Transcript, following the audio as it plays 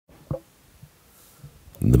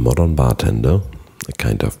The Modern Bartender, a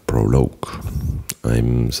kind of prologue.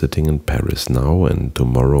 I'm sitting in Paris now, and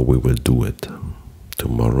tomorrow we will do it.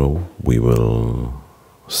 Tomorrow we will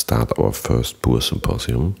start our first Pour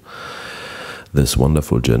Symposium. This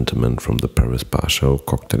wonderful gentleman from the Paris Barshow,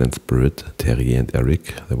 Cocktail and Spirit, Thierry and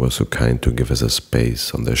Eric, they were so kind to give us a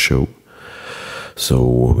space on their show.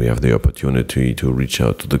 So we have the opportunity to reach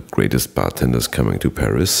out to the greatest bartenders coming to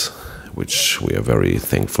Paris, which we are very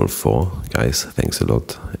thankful for. Guys, thanks a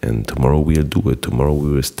lot. And tomorrow we'll do it. Tomorrow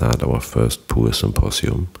we will start our first Pour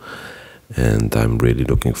Symposium. And I'm really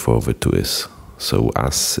looking forward to this. So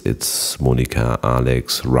us, it's Monica,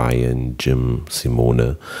 Alex, Ryan, Jim,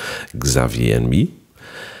 Simone, Xavier and me.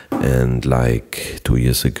 And like 2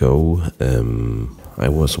 years ago, I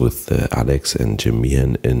was with Alex and Jim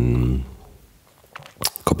Meehan in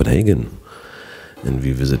Copenhagen. And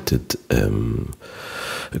we visited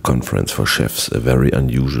a conference for chefs, a very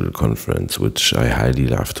unusual conference, which I highly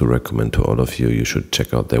love to recommend to all of you. You should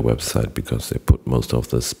check out their website because they put most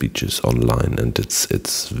of the speeches online, and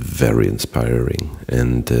it's very inspiring.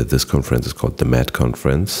 And this conference is called the MAD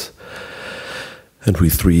Conference. And we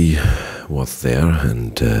three was there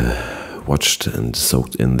and watched and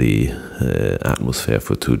soaked in the atmosphere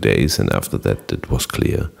for 2 days. And after that, it was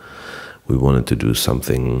clear we wanted to do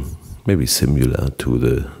something maybe similar to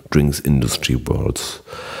the drinks industry worlds.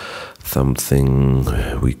 Something,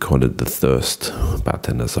 we call it the thirst.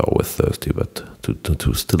 Bartenders are always thirsty, but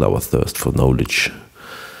to still our thirst for knowledge.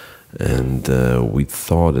 And we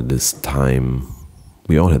thought at this time,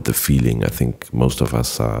 we all had the feeling, I think most of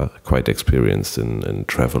us are quite experienced in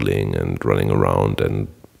traveling and running around and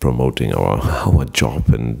promoting our job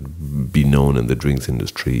and be known in the drinks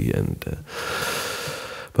industry.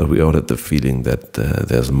 But we all had the feeling that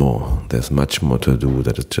there's more. There's much more to do,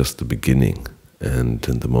 that it's just the beginning. And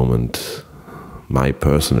in the moment, my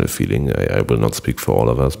personal feeling, I will not speak for all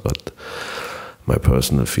of us, but my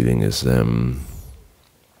personal feeling is the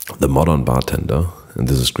modern bartender. And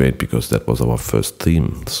this is great because that was our first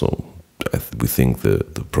theme. So we think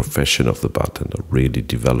the profession of the bartender really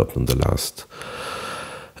developed in the last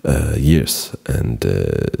years, and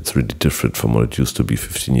it's really different from what it used to be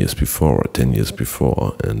 15 years before or 10 years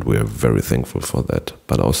before, and we are very thankful for that.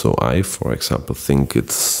 But also I, for example, think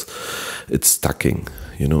it's stacking.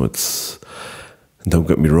 You know, don't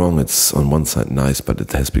get me wrong, it's on one side nice, but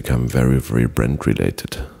it has become very, very brand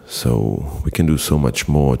related. So we can do so much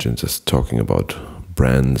more than just talking about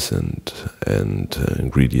brands and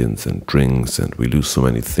ingredients and drinks, and we lose so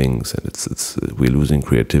many things, and we're losing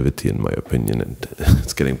creativity, in my opinion, and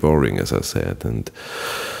it's getting boring, as I said. And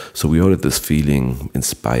so we all had this feeling,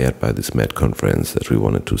 inspired by this MAD conference, that we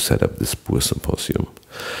wanted to set up this Pour Symposium.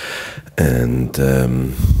 And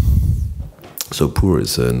so Pour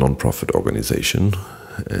is a non-profit organization,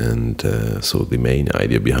 and so the main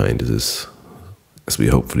idea behind it is, as we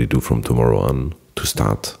hopefully do from tomorrow on, to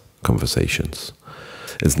start conversations.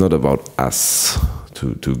 It's not about us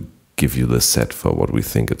to give you the set for what we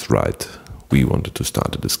think is right. We wanted to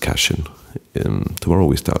start a discussion. Tomorrow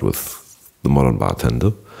we start with the modern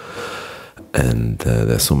bartender, and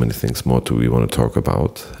there's so many things more we want to talk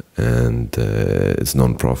about. And it's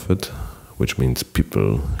non-profit, which means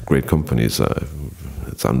people, great companies,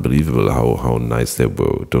 it's unbelievable how nice they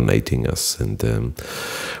were donating us, and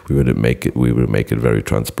we will make it very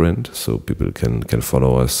transparent so people can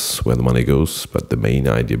follow us where the money goes. But the main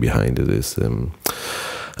idea behind it is,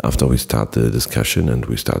 after we start the discussion and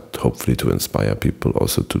we start hopefully to inspire people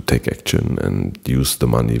also to take action and use the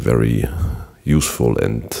money very useful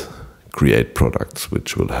and create products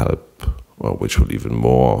which will help, or which will even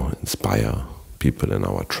more inspire people in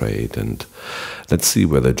our trade. And let's see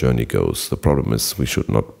where the journey goes. The problem is we should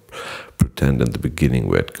not pretend in the beginning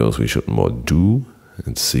where it goes. We should more do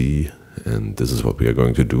and see, and this is what we are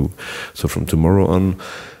going to do. So from tomorrow on,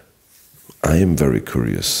 I am very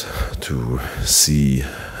curious to see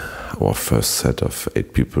our first set of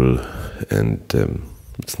 8 people, and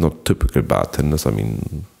it's not typical bartenders. I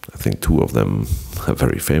mean, I think 2 of them are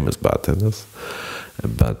very famous bartenders,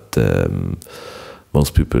 but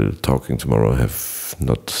most people talking tomorrow have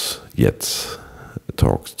not yet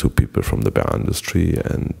talked to people from the beer industry,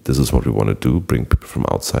 and this is what we want to do: bring people from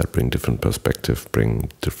outside, bring different perspective, bring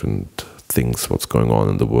different things, what's going on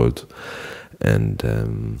in the world, and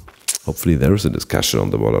hopefully there is a discussion on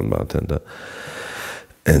the modern bartender.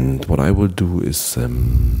 And what I will do is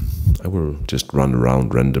I will just run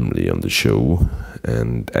around randomly on the show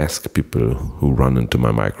and ask people who run into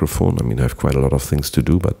my microphone. I mean, I have quite a lot of things to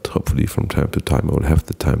do, but hopefully from time to time I will have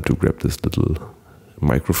the time to grab this little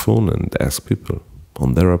microphone and ask people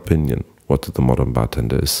on their opinion what the modern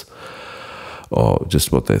bartender is, or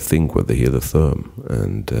just what they think when they hear the term.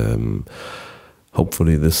 And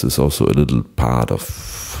hopefully this is also a little part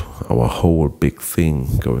of our whole big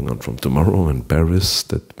thing going on from tomorrow in Paris,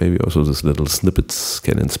 that maybe also these little snippets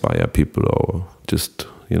can inspire people, or just,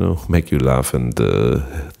 make you laugh and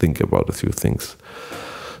think about a few things.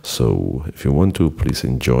 So if you want to, please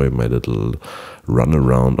enjoy my little run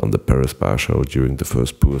around on the Paris Barshow during the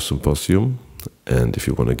first Pour Symposium. And if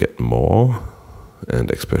you want to get more, and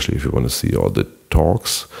especially if you want to see all the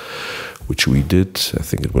talks which we did, I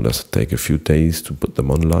think it will just take a few days to put them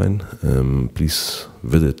online, please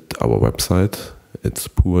visit our website. It's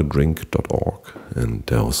poordrink.org.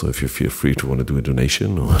 And also, if you feel free to want to do a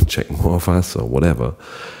donation or check more of us or whatever,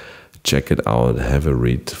 check it out, have a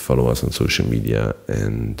read, follow us on social media.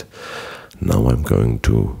 And now I'm going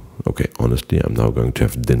to, honestly, I'm now going to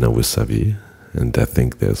have dinner with Xavier. And I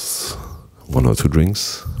think there's 1 or 2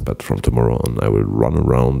 drinks. But from tomorrow on, I will run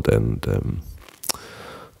around and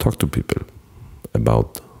talk to people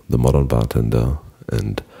about the modern bartender.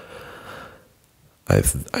 And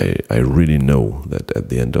I really know that at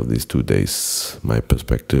the end of these 2 days, my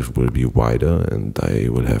perspective will be wider and I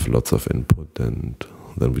will have lots of input, and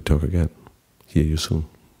then we talk again. Hear you soon.